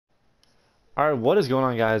Alright, what is going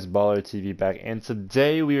on, guys? Baller TV back, and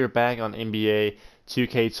today we are back on NBA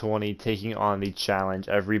 2K20 taking on the challenge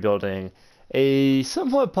of rebuilding a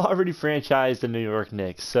somewhat poverty franchise, the New York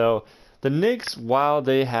Knicks. So, the Knicks, while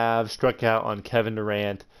they have struck out on Kevin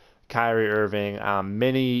Durant, Kyrie Irving,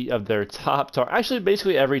 many of their actually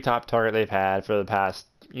basically every top target they've had for the past,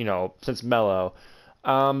 since Melo,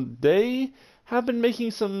 they have been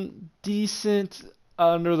making some decent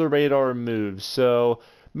under the radar moves. So,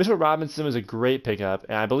 Mitchell Robinson was a great pickup,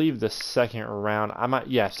 and I believe the second round.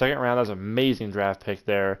 Second round. That was an amazing draft pick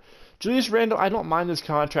there. Julius Randle, I don't mind this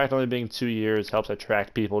contract only being 2 years. Helps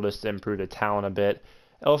attract people just to improve the talent a bit.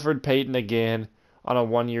 Elfrid Payton again on a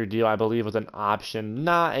 1 year deal, I believe, with an option.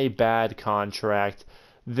 Not a bad contract.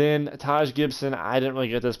 Then Taj Gibson, I didn't really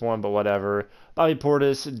get this one, but whatever. Bobby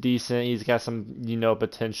Portis, decent. He's got some,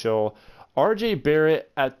 potential. RJ Barrett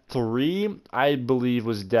at 3, I believe,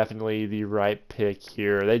 was definitely the right pick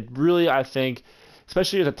here. They really, I think,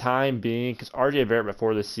 especially at the time being, because RJ Barrett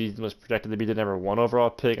before the season was projected to be the #1 overall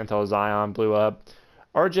pick until Zion blew up.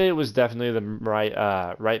 RJ was definitely the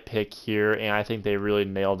right pick here, and I think they really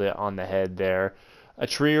nailed it on the head there. A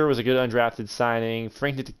Trier was a good undrafted signing.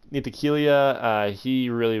 Frank Ntilikina, he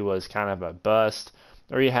really was kind of a bust,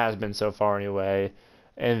 or he has been so far anyway.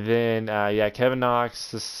 And then, Kevin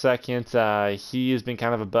Knox, the second, he has been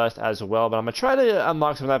kind of a bust as well, but I'm going to try to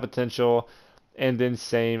unlock some of that potential. And then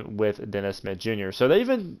same with Dennis Smith Jr. So they've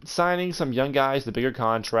been signing some young guys, the bigger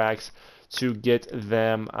contracts, to get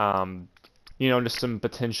them, just some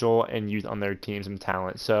potential and youth on their team, some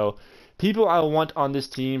talent. So people I want on this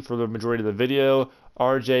team for the majority of the video,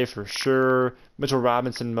 RJ for sure, Mitchell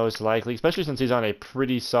Robinson most likely, especially since he's on a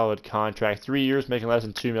pretty solid contract. 3 years, making less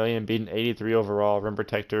than $2 million, beating 83 overall, rim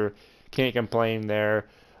protector. Can't complain there.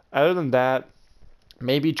 Other than that,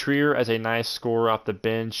 maybe Trier as a nice scorer off the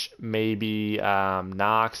bench. Maybe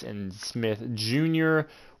Knox and Smith Jr.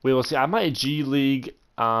 We will see. I might G League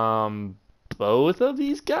both of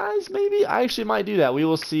these guys, maybe. I actually might do that. We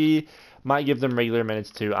will see. Might give them regular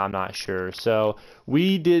minutes too. I'm not sure. So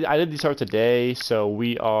I did these start today. So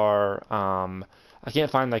we are. I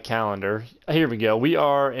can't find the calendar. Here we go. We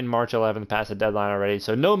are in March 11th, past the deadline already.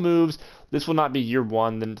 So no moves. This will not be year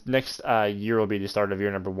one. The next year will be the start of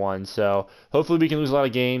year #1. So hopefully we can lose a lot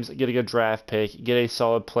of games, get a good draft pick, get a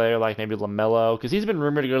solid player like maybe LaMelo, because he's been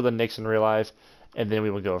rumored to go to the Knicks in real life, and then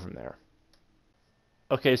we will go from there.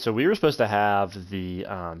 Okay, so we were supposed to have the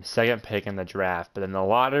second pick in the draft, but then the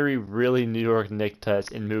lottery really New York nicked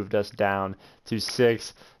us and moved us down to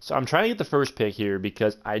 6. So I'm trying to get the first pick here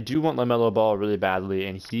because I do want LaMelo Ball really badly,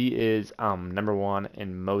 and he is #1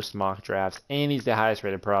 in most mock drafts, and he's the highest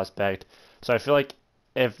rated prospect. So I feel like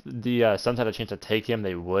if the Suns had a chance to take him,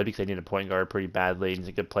 they would, because they need a point guard pretty badly, and he's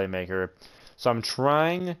a good playmaker. So I'm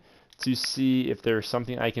trying to see if there's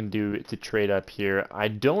something I can do to trade up here. I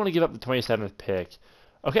don't want to give up the 27th pick.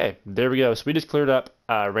 Okay, there we go. So we just cleared up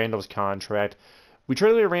Randall's contract. We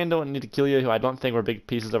traded away Randall and Ntilikina, who I don't think were big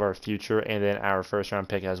pieces of our future, and then our first round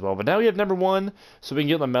pick as well. But now we have #1, so we can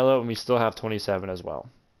get LaMelo, and we still have 27 as well.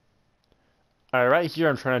 All right, here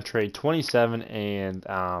I'm trying to trade 27 and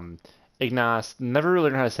Ignas. Never really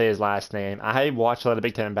learned how to say his last name. I watched a lot of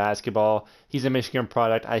Big Ten basketball. He's a Michigan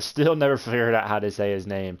product. I still never figured out how to say his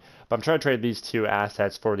name. But I'm trying to trade these two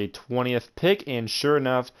assets for the 20th pick, and sure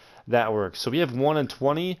enough, that works. So we have 1 and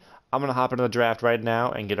 20. I'm going to hop into the draft right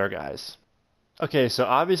now and get our guys. Okay, so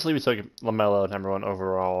obviously we took LaMelo #1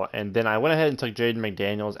 overall, and then I went ahead and took Jaden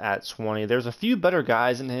McDaniels at 20. There's a few better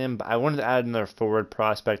guys than him, but I wanted to add another forward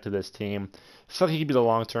prospect to this team. I feel like he could be the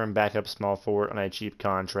long-term backup small forward on a cheap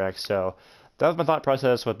contract, so that was my thought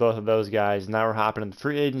process with both of those guys. Now we're hopping into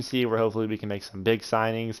free agency where hopefully we can make some big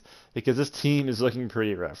signings, because this team is looking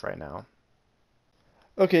pretty rough right now.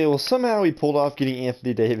 Okay, well, somehow we pulled off getting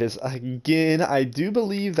Anthony Davis again. I do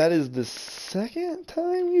believe that is the second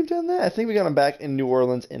time we've done that. I think we got him back in New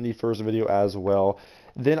Orleans in the first video as well.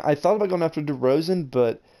 Then I thought about going after DeRozan,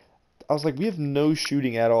 but I was like, we have no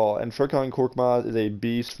shooting at all. And Furkan Korkmaz is a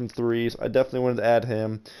beast from 3, so I definitely wanted to add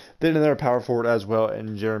him. Then another power forward as well,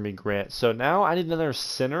 and Jeremy Grant. So now I need another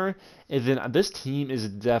center, and then this team is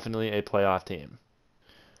definitely a playoff team.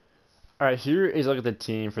 Alright, here is a look at the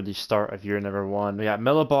team for the start of year #1. We got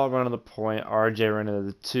Melo Ball running the point, RJ running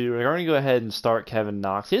the 2. We're going to go ahead and start Kevin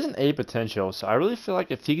Knox. He has an A potential, so I really feel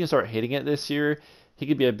like if he can start hitting it this year, he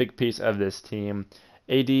could be a big piece of this team.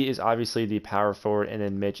 AD is obviously the power forward, and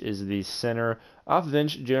then Mitch is the center. Off the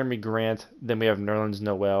bench, Jeremy Grant. Then we have Nerlens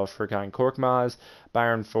Noel, Furkan Korkmaz,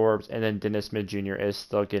 Byron Forbes, and then Dennis Smith Jr. is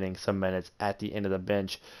still getting some minutes at the end of the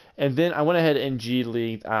bench. And then I went ahead and G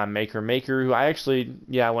League Maker, who I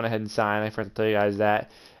went ahead and signed. I forgot to tell you guys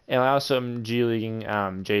that. And I also am G Leaguing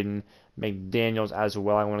Jaden McDaniels as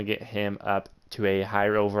well. I want to get him up to a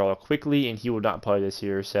higher overall quickly, and he will not play this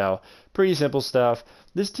year. So pretty simple stuff.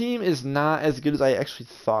 This team is not as good as I actually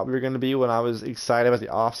thought we were going to be when I was excited about the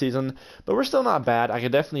offseason, but we're still not bad. I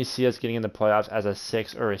could definitely see us getting in the playoffs as a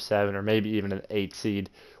 6 or a 7 or maybe even an 8 seed.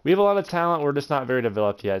 We have a lot of talent. We're just not very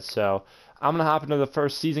developed yet. So I'm going to hop into the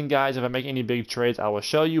first season, guys. If I make any big trades, I will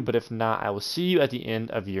show you, but if not, I will see you at the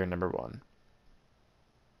end of year number 1.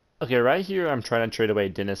 Okay, right here I'm trying to trade away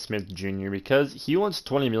Dennis Smith Jr. because he wants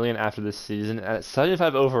 $20 million after this season, and at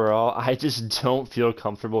 75 overall, I just don't feel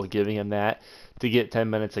comfortable giving him that to get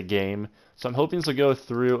 10 minutes a game. So I'm hoping this will go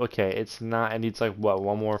through. Okay, it's not. It needs like what,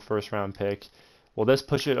 one more first round pick. Will this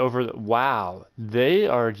push it over? Wow, they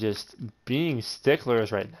are just being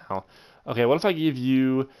sticklers right now. Okay, what if I give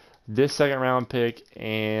you this second round pick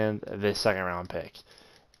and this second round pick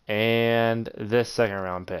and this second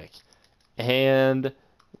round pick and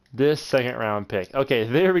this second round pick? Okay,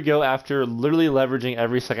 there we go. After literally leveraging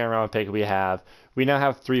every second round pick we have, we now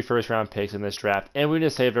have 3 first round picks in this draft, and we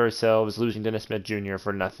just saved ourselves losing Dennis Smith Jr.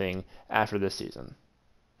 for nothing after this season.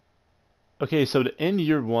 Okay, so to end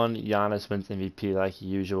year 1, Giannis wins MVP like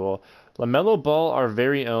usual. LaMelo Ball, our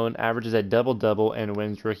very own, averages a double-double and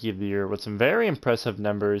wins Rookie of the Year with some very impressive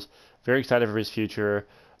numbers. Very excited for his future.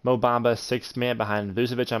 Mo Bamba, 6th man behind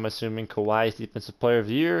Vucevic, I'm assuming. Kawhi's Defensive Player of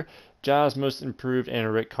the Year. Ja's Most Improved,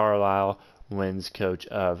 and Rick Carlisle wins Coach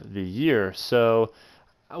of the Year. So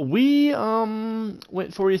we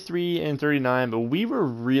went 43 and 39, but we were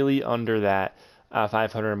really under that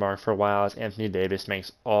 500 mark for a while as Anthony Davis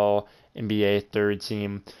makes all NBA third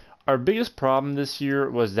team. Our biggest problem this year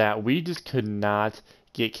was that we just could not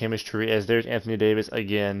get chemistry, as there's Anthony Davis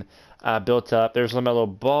again built up. There's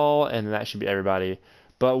LaMelo Ball, and that should be everybody.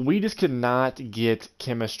 But we just could not get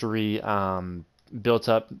chemistry built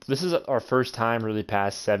up. This is our first time really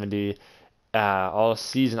past 70 all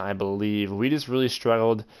season, I believe. We just really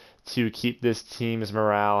struggled to keep this team's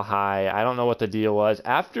morale high. I don't know what the deal was.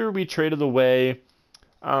 After we traded away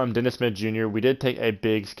Dennis Smith Jr., we did take a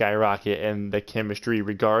big skyrocket in the chemistry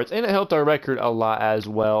regards, and it helped our record a lot as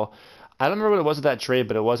well. I don't remember what it was with that trade,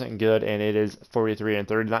 but it wasn't good, and it is 43 and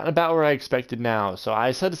 30, not about where I expected now. So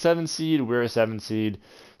I said a 7 seed, we're a 7 seed.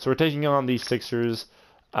 So we're taking on these Sixers.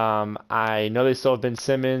 I know they still have Ben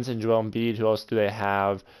Simmons and Joel Embiid. Who else do they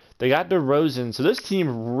have? They got DeRozan. So this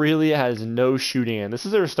team really has no shooting in. This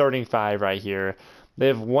is their starting 5 right here. They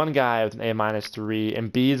have one guy with an A-3.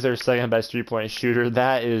 Embiid's their second best 3-point shooter.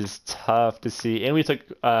 That is tough to see. And we took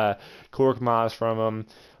Korkmaz from them.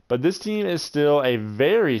 But this team is still a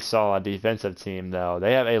very solid defensive team, though.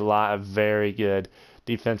 They have a lot of very good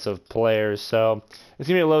defensive players. So it's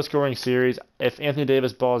going to be a low-scoring series. If Anthony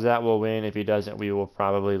Davis balls out, we'll win. If he doesn't, we will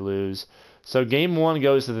probably lose. So game 1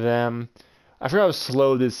 goes to them. I forgot how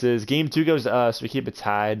slow this is. Game 2 goes to us. We keep it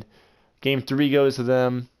tied. Game 3 goes to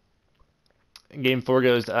them. Game 4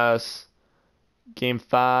 goes to us. Game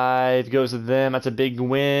 5 goes to them. That's a big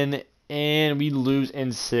win. And we lose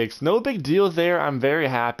in 6. No big deal there. I'm very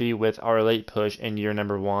happy with our late push in year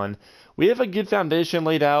number 1. We have a good foundation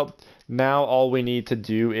laid out. Now all we need to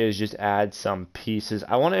do is just add some pieces.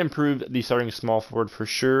 I want to improve the starting small forward for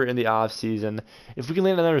sure in the off season. If we can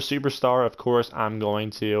land another superstar, of course I'm going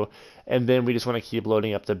to. And then we just want to keep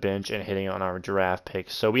loading up the bench and hitting on our draft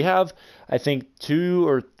picks. So we have, I think,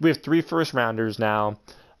 3 first rounders now.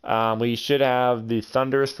 We should have the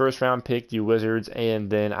Thunder's first round pick, the Wizards, and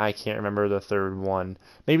then I can't remember the third one.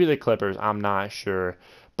 Maybe the Clippers, I'm not sure.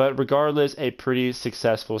 But regardless, a pretty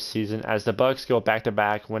successful season as the Bucks go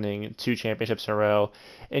back-to-back, winning 2 championships in a row.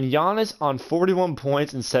 And Giannis on 41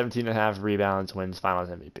 points and 17.5 rebounds wins Finals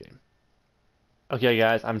MVP. Okay,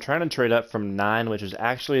 guys, I'm trying to trade up from 9, which was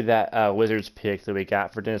actually that Wizards pick that we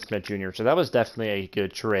got for Dennis Smith Jr. So that was definitely a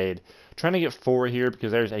good trade. Trying to get 4 here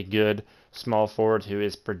because there's a good small forward who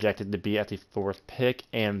is projected to be at the 4th pick.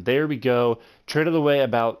 And there we go. Traded away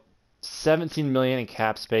about $17 million in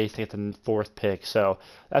cap space to get the 4th pick. So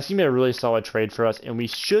that's going to be a really solid trade for us. And we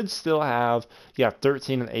should still have,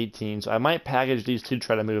 13 and 18. So I might package these 2 to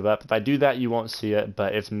try to move up. If I do that, you won't see it.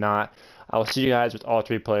 But if not, I'll see you guys with all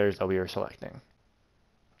 3 players that we are selecting.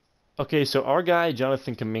 Okay, so our guy,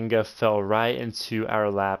 Jonathan Kuminga, fell right into our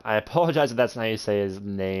lap. I apologize if that's not how you say his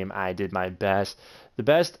name. I did my best. The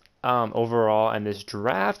best overall in this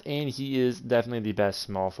draft, and he is definitely the best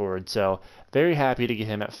small forward. So very happy to get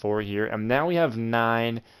him at 4 here. And now we have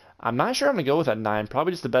 9. I'm not sure I'm going to go with that 9.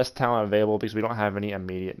 Probably just the best talent available because we don't have any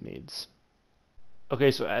immediate needs. Okay,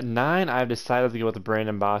 so at 9, I've decided to go with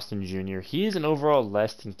Brandon Boston Jr. He's an overall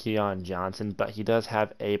less than Keon Johnson, but he does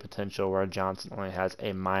have a potential where Johnson only has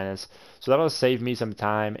a minus. So that'll save me some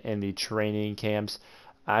time in the training camps.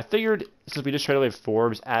 I figured since we just traded away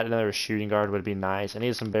Forbes, add another shooting guard would be nice, and he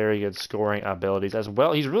has some very good scoring abilities as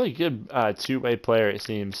well. He's a really good two-way player, it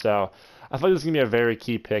seems. So I feel like this is gonna be a very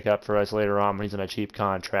key pickup for us later on when he's on a cheap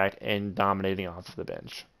contract and dominating off of the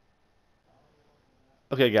bench.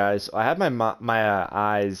 Okay, guys, I have my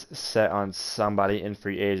eyes set on somebody in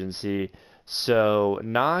free agency. So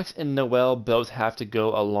Knox and Noel both have to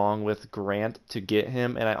go along with Grant to get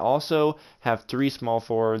him, and I also have three small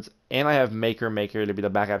forwards, and I have Maker to be the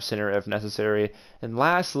backup center if necessary. And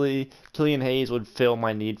lastly, Killian Hayes would fill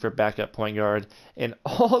my need for backup point guard. And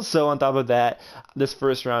also on top of that, this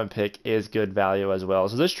first round pick is good value as well.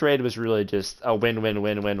 So this trade was really just a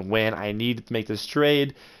win-win-win-win-win. I need to make this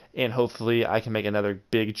trade, and hopefully I can make another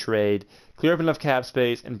big trade, clear up enough cap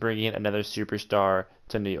space, and bring in another superstar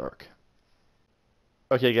to New York.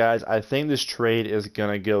 Okay, guys, I think this trade is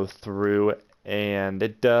going to go through, and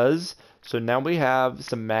it does. So now we have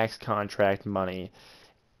some max contract money.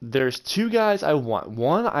 There's two guys I want.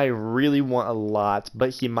 One I really want a lot, but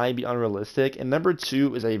he might be unrealistic. And number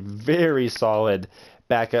two is a very solid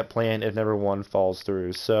backup plan if number one falls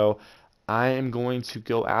through. So I am going to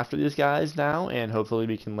go after these guys now, and hopefully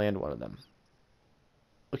we can land one of them.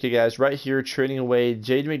 Okay, guys, right here, trading away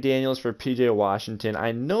Jaden McDaniels for PJ Washington.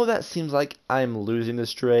 I know that seems like I'm losing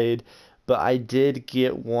this trade, but I did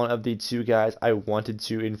get one of the two guys I wanted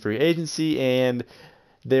to in free agency, and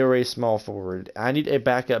they were a small forward. I need a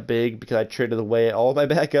backup big because I traded away all my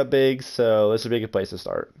backup bigs, so this would be a good place to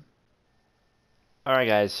start. Alright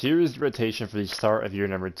guys, here's the rotation for the start of year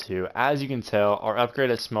number 2. As you can tell, our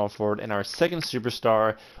upgrade at small forward and our second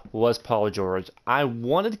superstar was Paul George. I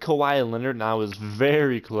wanted Kawhi Leonard and I was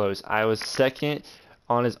very close. I was second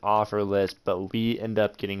on his offer list, but we end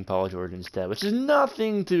up getting Paul George instead, which is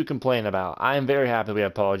nothing to complain about. I am very happy we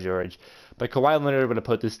have Paul George. But Kawhi Leonard would have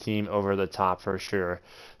put this team over the top for sure.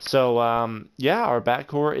 So, yeah, our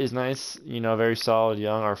backcourt is nice, very solid,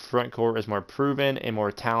 young. Our front court is more proven and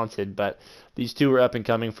more talented, but these two are up and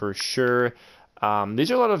coming for sure. These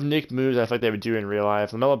are a lot of Nick moves I feel like they would do in real life.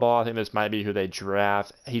 LaMelo Ball, I think this might be who they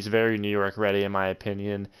draft. He's very New York ready, in my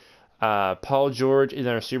opinion. Paul George is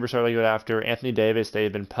our superstar they go after. Anthony Davis,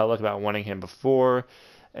 they've been public about wanting him before.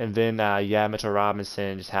 And then, yeah, Mitchell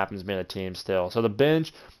Robinson just happens to be on the team still. So the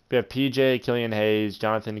bench, we have PJ, Killian Hayes,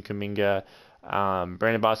 Jonathan Kuminga,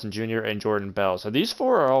 Brandon Boston Jr., and Jordan Bell. So these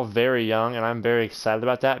four are all very young, and I'm very excited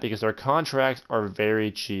about that because their contracts are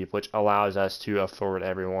very cheap, which allows us to afford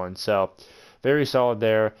everyone. So very solid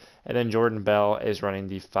there. And then Jordan Bell is running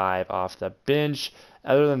the 5 off the bench.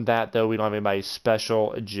 Other than that, though, we don't have anybody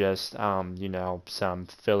special, just, some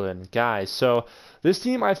fill-in guys. So this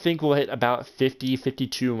team, I think, will hit about 50,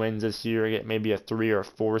 52 wins this year, get maybe a 3 or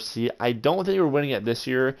 4 seed. I don't think we're winning it this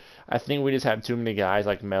year. I think we just have too many guys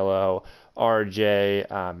like Melo, RJ,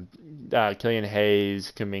 Killian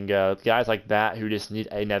Hayes, Kuminga, guys like that who just need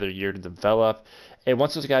another year to develop. And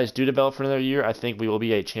once those guys do develop for another year, I think we will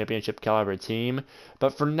be a championship caliber team.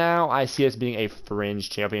 But for now, I see us being a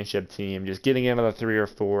fringe championship team, just getting in another 3 or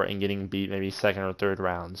 4 and getting beat maybe second or third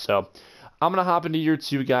round. So I'm going to hop into year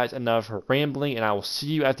 2, guys. Enough for rambling, and I will see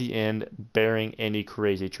you at the end, bearing any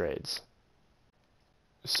crazy trades.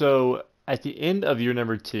 So at the end of year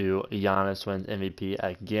number 2, Giannis wins MVP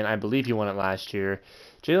again. I believe he won it last year.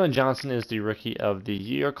 Jalen Johnson is the Rookie of the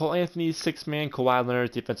Year. Cole Anthony, 6th man. Kawhi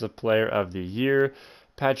Leonard, Defensive Player of the Year.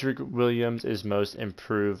 Patrick Williams is Most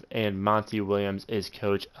Improved. And Monty Williams is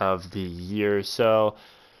Coach of the Year. So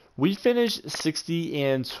we finished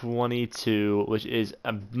 60-22, which is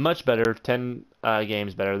a much better, 10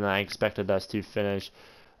 games better than I expected us to finish.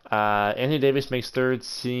 Anthony Davis makes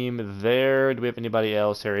 3rd team there. Do we have anybody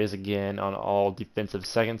else? There is again on all defensive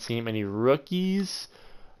 2nd team. Any rookies?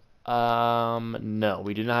 No,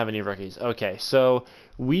 we do not have any rookies. Okay, so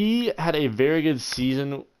we had a very good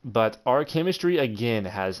season, but our chemistry again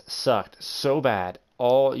has sucked so bad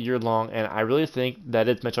all year long, and I really think that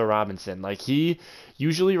it's Mitchell Robinson. Like, he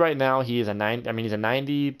usually right now he is a 90. I mean, he's a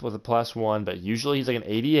 90 with a +1, but usually he's like an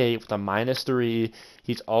 88 with a -3.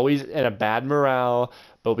 He's always in a bad morale,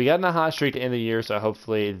 but we got in a hot streak to end the year, so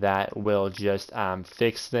hopefully that will just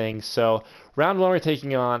fix things. So round 1, we're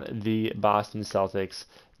taking on the Boston Celtics.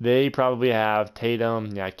 They probably have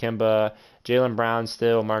Tatum, Kemba, Jaylen Brown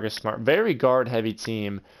still, Marcus Smart. Very guard-heavy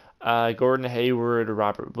team. Gordon Hayward,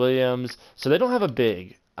 Robert Williams. So they don't have a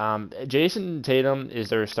big. Jason Tatum is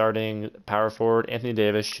their starting power forward. Anthony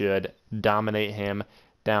Davis should dominate him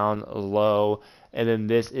down low. And then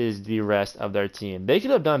this is the rest of their team. They could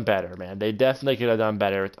have done better, man. They definitely could have done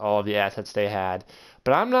better with all of the assets they had.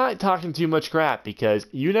 But I'm not talking too much crap because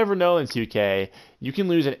you never know in 2K. You can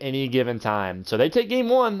lose at any given time. So they take game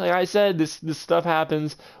 1. Like I said, this stuff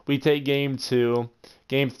happens. We take game 2.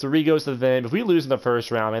 Game 3 goes to them. If we lose in the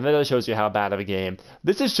first round, man, that just shows you how bad of a game.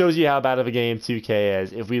 This just shows you how bad of a game 2K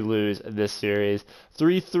is if we lose this series.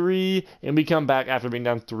 3-3, and we come back after being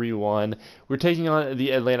down 3-1. We're taking on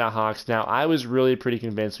the Atlanta Hawks now. I was really pretty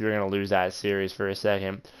convinced we were going to lose that series for a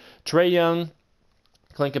second. Trae Young,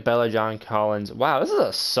 Clint Capella, John Collins. Wow, this is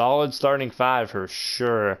a solid starting 5 for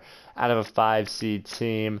sure out of a 5 seed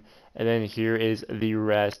team. And then here is the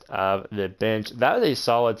rest of the bench. That is a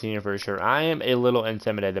solid team for sure. I am a little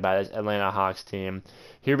intimidated by this Atlanta Hawks team.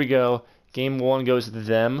 Here we go. Game 1 goes to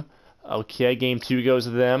them. Okay, game 2 goes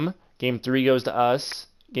to them. Game 3 goes to us.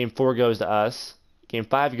 Game 4 goes to us. Game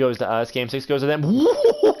 5 goes to us. Game 6 goes to them.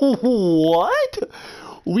 What?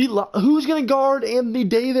 Who's going to guard Anthony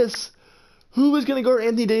Davis? Who is going to guard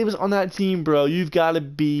Anthony Davis on that team, bro? You've got to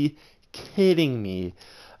be kidding me.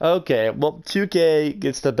 Okay, well, 2K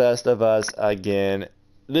gets the best of us again.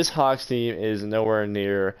 This Hawks team is nowhere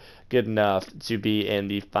near good enough to be in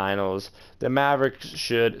the finals. The Mavericks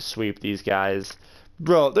should sweep these guys.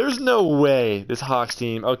 Bro, there's no way this Hawks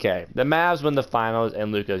team... Okay, the Mavs win the finals,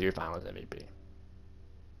 and Luka's your finals MVP.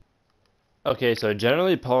 Okay, so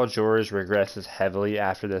generally Paul George regresses heavily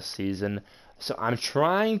after this season. So I'm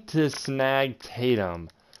trying to snag Tatum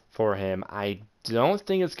for him. I don't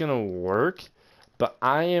think it's going to work. But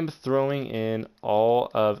I am throwing in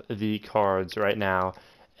all of the cards right now.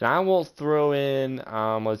 And I will throw in,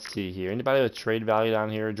 let's see here. Anybody with trade value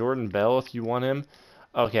down here? Jordan Bell, if you want him.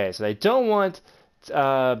 Okay, so they don't want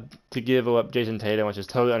to give up Jason Tatum, which is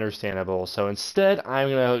totally understandable. So instead, I'm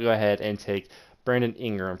going to go ahead and take Brandon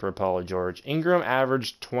Ingram for Paul George. Ingram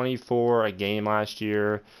averaged 24 a game last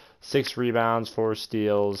year, 6 rebounds, 4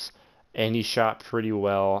 steals, and he shot pretty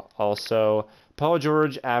well. Also, Paul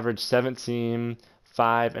George averaged 17,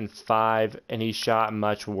 5, and 5, and he shot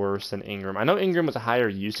much worse than Ingram. I know Ingram was a higher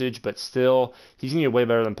usage, but still, he's going to get way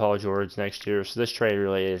better than Paul George next year, so this trade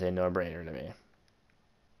really is a no-brainer to me.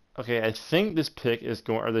 Okay, I think this pick is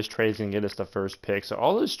going, or this trade is going to get us the first pick. So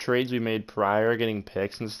all those trades we made prior, getting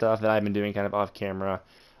picks and stuff that I've been doing kind of off camera,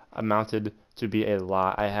 amounted to be a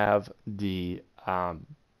lot. I have the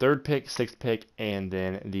 3rd pick, 6th pick, and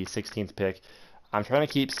then the 16th pick. I'm trying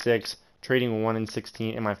to keep 6, trading 1 and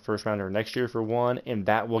 16 in my first rounder next year for 1, and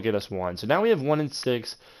that will get us 1. So now we have 1 and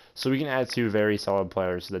 6, so we can add 2 very solid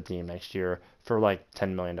players to the team next year for like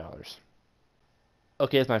 $10 million.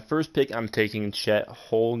 Okay, as my first pick, I'm taking Chet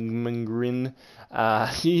Holmgren.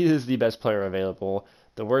 He is the best player available.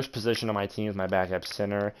 The worst position on my team is my backup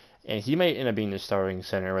center, and he may end up being the starting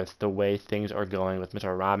center with the way things are going with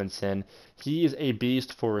Mitchell Robinson. He is a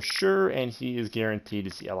beast for sure, and he is guaranteed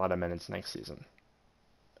to see a lot of minutes next season.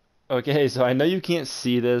 Okay, so I know you can't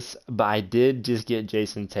see this, but I did just get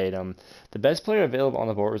Jason Tatum. The best player available on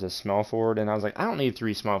the board was a small forward, and I was like, I don't need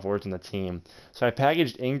 3 small forwards on the team. So I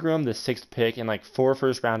packaged Ingram, the 6th pick, and like 4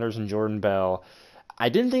 first-rounders and Jordan Bell. I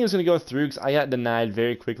didn't think it was going to go through because I got denied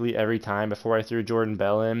very quickly every time before I threw Jordan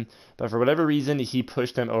Bell in. But for whatever reason, he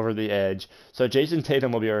pushed him over the edge. So Jason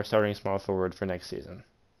Tatum will be our starting small forward for next season.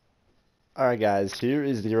 Alright guys, here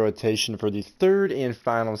is the rotation for the 3rd and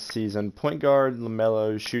final season. Point guard,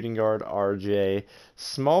 LaMelo. Shooting guard, RJ.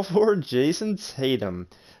 Small forward, Jason Tatum.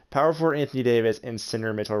 Power forward, Anthony Davis. And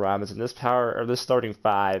center, Mitchell Robinson. This starting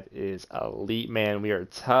 5 is elite, man. We are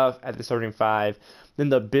tough at the starting 5. Then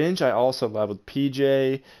the bench, I also love with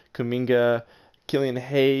PJ, Kuminga, Killian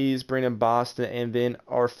Hayes, Brandon Boston, and then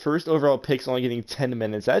our first overall pick's only getting 10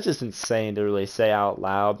 minutes. That's just insane to really say out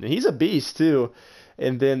loud. And he's a beast, too.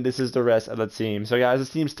 And then this is the rest of the team. So guys, this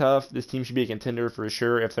team's tough. This team should be a contender for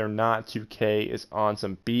sure. If they're not, 2K is on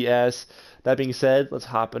some BS. That being said, let's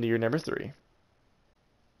hop into your number 3.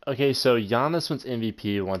 Okay, so Giannis wins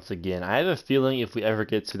MVP once again. I have a feeling if we ever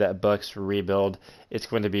get to that Bucks rebuild, it's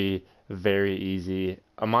going to be very easy.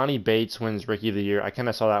 Amani Bates wins Rookie of the Year. I kind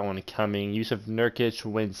of saw that one coming. Yusuf Nurkic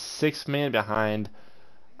wins 6th man behind.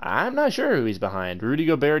 I'm not sure who he's behind. Rudy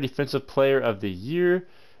Gobert, Defensive Player of the Year.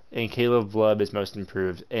 And Caleb Love is most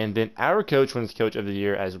improved. And then our coach wins Coach of the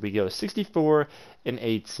Year as we go 64 and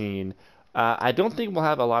 18. I don't think we'll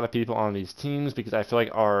have a lot of people on these teams because I feel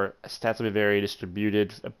like our stats will be very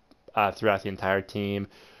distributed throughout the entire team.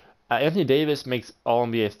 Anthony Davis makes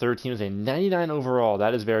All-NBA 3rd team as a 99 overall.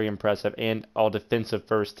 That is very impressive. And All-Defensive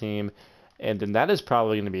 1st team. And then that is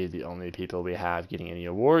probably going to be the only people we have getting any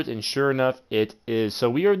awards. And sure enough, it is. So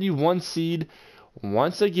we are the 1 seed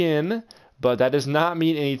once again. But that does not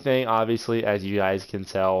mean anything, obviously, as you guys can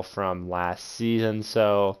tell from last season.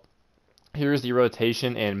 So Here's the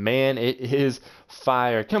rotation, and man, it is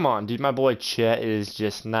fire. Come on, dude. My boy Chet is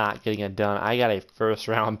just not getting it done. I got a first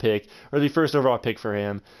round pick, or the first overall pick for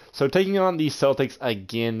him. So taking on the Celtics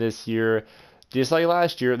again this year, just like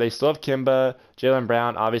last year, they still have Kimba, Jaylen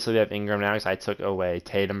Brown. Obviously, they have Ingram now because I took away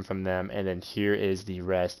Tatum from them. And then here is the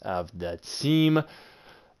rest of the team.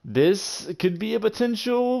 This could be a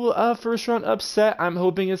potential first round upset. I'm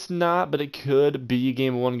hoping it's not, but it could be.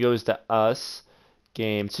 Game 1 goes to us.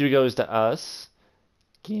 Game 2 goes to us.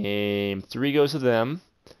 Game 3 goes to them.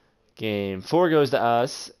 Game 4 goes to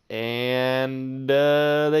us. And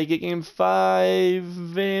they get Game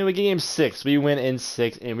 5. And we get Game 6. We win in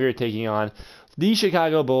 6. And we are taking on the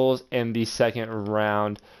Chicago Bulls in the second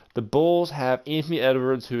round. The Bulls have Anthony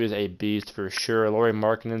Edwards, who is a beast for sure. Lauri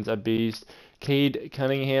Markkanen's a beast. Cade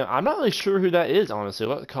Cunningham. I'm not really sure who that is, honestly.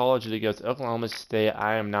 What college did he go to? Oklahoma State.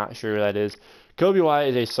 I am not sure who that is. Kobe White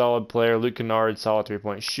is a solid player. Luke Kennard, solid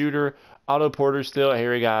three-point shooter. Otto Porter still.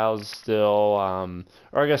 Harry Giles still. Or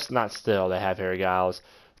I guess not still. They have Harry Giles.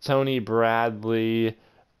 Tony Bradley.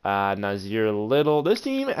 Nazir Little. This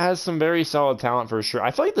team has some very solid talent for sure.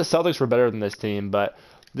 I feel like the Celtics were better than this team, but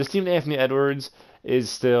this team, Anthony Edwards, is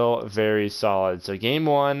still very solid. So game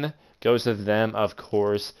 1 goes to them, of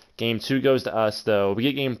course. Game 2 goes to us, though. We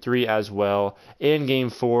get game 3 as well. In game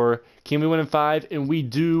 4, can we win in 5? And we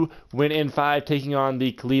do win in 5, taking on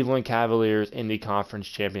the Cleveland Cavaliers in the conference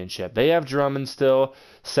championship. They have Drummond still,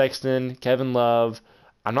 Sexton, Kevin Love.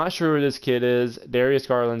 I'm not sure who this kid is. Darius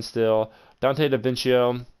Garland still, Dante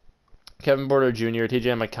DiVincenzo, Kevin Porter Jr.,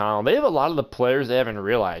 TJ McConnell. They have a lot of the players they have in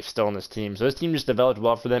real life still on this team. So this team just developed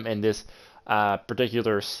well for them in this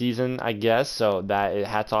particular season, I guess. So that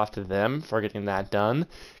hats off to them for getting that done.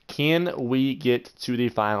 Can we get to the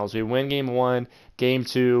finals? We win game 1, game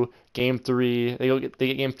 2, game 3. They get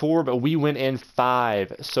game 4, but we win in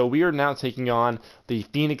 5. So we are now taking on the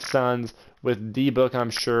Phoenix Suns with D-Book, I'm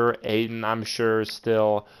sure, Aiden, I'm sure,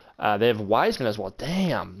 still. They have Wiseman as well.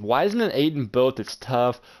 Damn. Wiseman and Aiden both. It's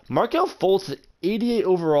tough. Markelle Fultz at 88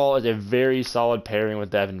 overall is a very solid pairing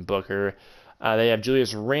with Devin Booker. They have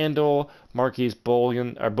Julius Randle, Marquise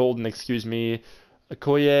Bolden, excuse me,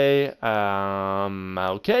 Okoye.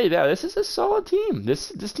 Okay, yeah, this is a solid team.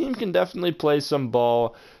 This team can definitely play some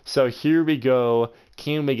ball. So here we go.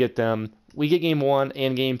 Can we get them? We get game 1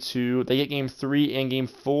 and game 2. They get game 3 and game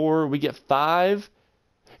 4. We get 5.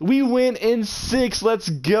 We win in 6. Let's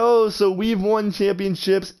go. So we've won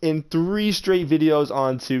championships in 3 straight videos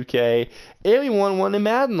on 2K. And we won one in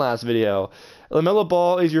Madden last video. LaMelo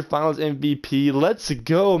Ball is your finals MVP. Let's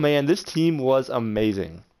go, man. This team was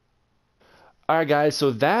amazing. Alright guys,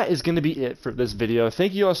 so that is going to be it for this video.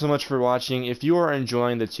 Thank you all so much for watching. If you are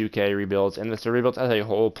enjoying the 2K rebuilds and the rebuilds as a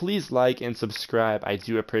whole, please like and subscribe. I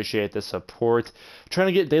do appreciate the support. Trying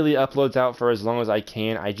to get daily uploads out for as long as I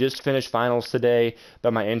can. I just finished finals today,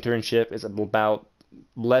 but my internship is about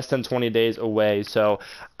less than 20 days away, so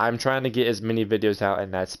I'm trying to get as many videos out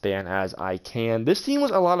in that span as I can. This team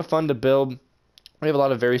was a lot of fun to build. We have a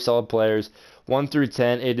lot of very solid players. 1 through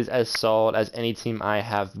 10, it is as solid as any team I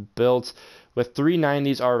have built. With 3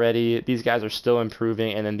 90s already, these guys are still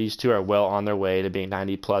improving, and then these 2 are well on their way to being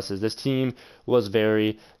 90 pluses. This team was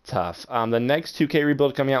very tough. The next 2K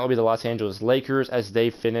rebuild coming out will be the Los Angeles Lakers, as they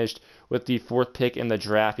finished with the 4th pick in the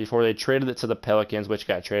draft before they traded it to the Pelicans, which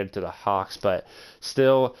got traded to the Hawks. But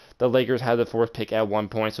still, the Lakers had the 4th pick at one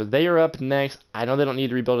point, so they are up next. I know they don't need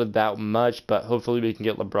to rebuild it that much, but hopefully we can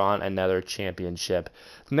get LeBron another championship.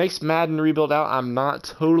 Next Madden rebuild out, I'm not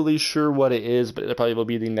totally sure what it is, but it probably will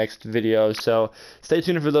be the next video. So stay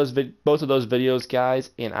tuned for both of those videos, guys,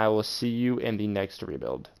 and I will see you in the next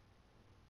rebuild.